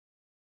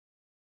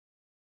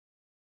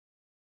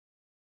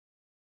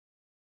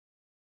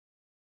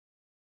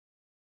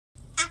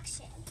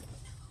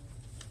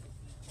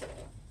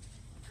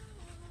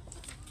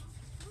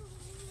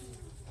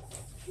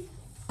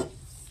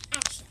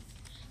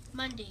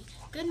Monday.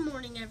 Good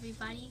morning,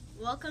 everybody.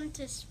 Welcome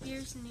to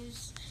Spears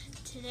News.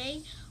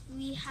 Today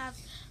we have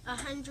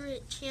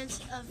 100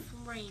 chance of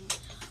rain.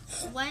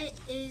 What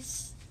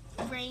is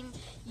rain,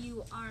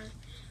 you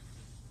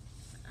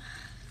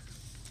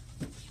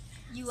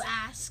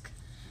ask?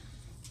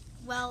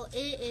 Well,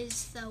 it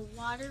is the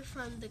water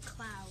from the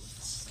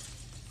clouds.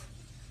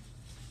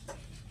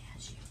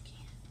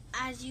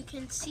 As you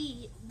can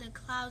see, the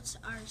clouds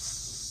are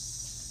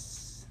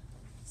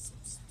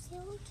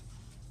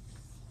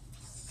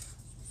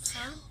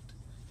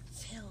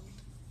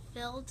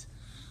filled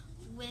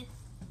with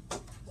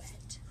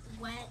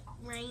wet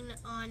rain.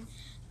 On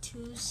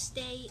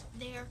Tuesday,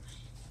 there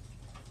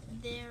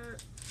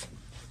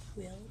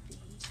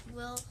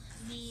will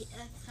be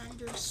a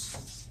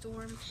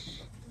thunderstorm.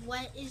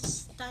 What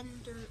is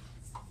thunder,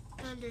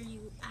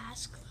 you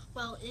ask?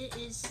 Well, it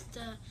is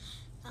the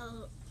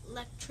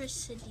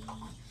electricity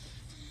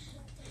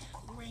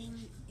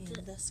rain in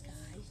the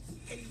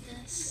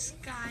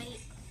sky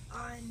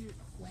on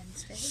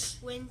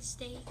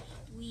Wednesday.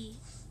 We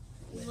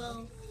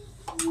will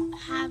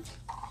have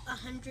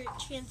 100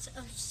 chance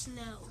of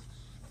snow.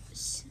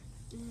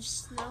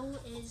 Snow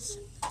is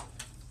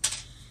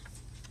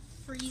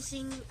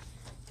freezing,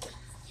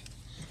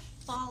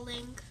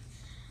 falling,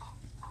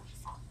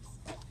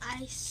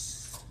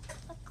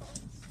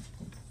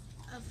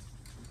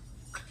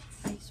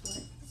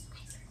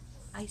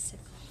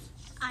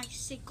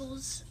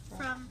 icicles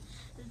from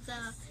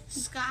the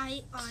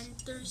sky. On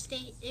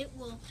Thursday, it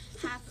will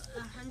have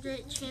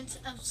 100 chance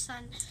of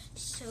sun,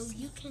 so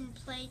you can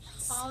play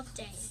all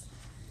day.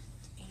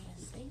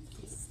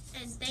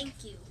 And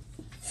thank you.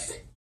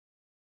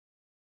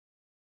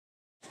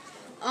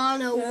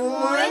 On a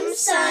warm,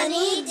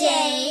 sunny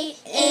day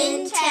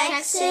in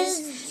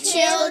Texas,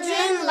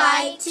 children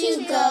like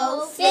to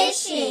go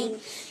fishing.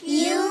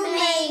 You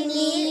may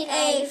need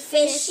a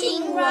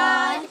fishing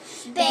rod,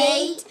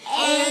 bait,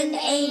 and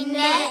a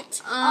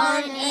net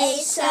on a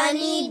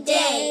sunny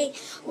day.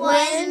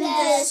 When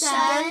the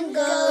sun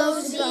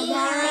goes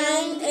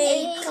behind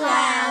a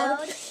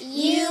cloud,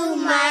 you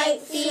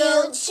might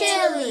feel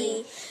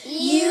chilly.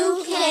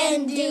 You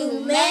can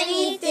do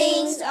many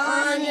things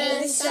on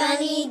a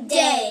sunny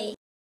day.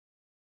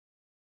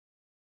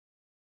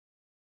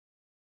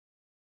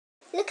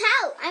 Look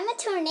out, I'm a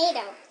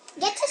tornado.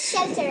 Get to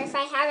shelter if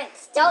I haven't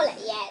stolen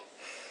yet.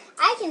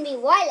 I can be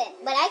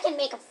violent, but I can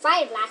make a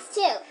fire blast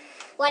too.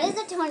 What is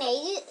a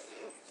tornado?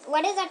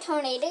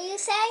 You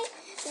say?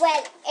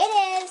 Well,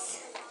 it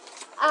is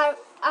a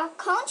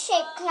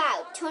cone-shaped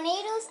cloud.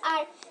 Tornadoes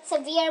are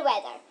severe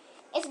weather.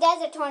 If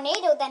there's a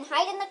tornado, then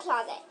hide in the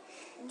closet.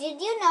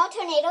 Did you know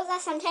tornadoes are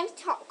sometimes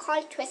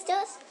called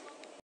twisters?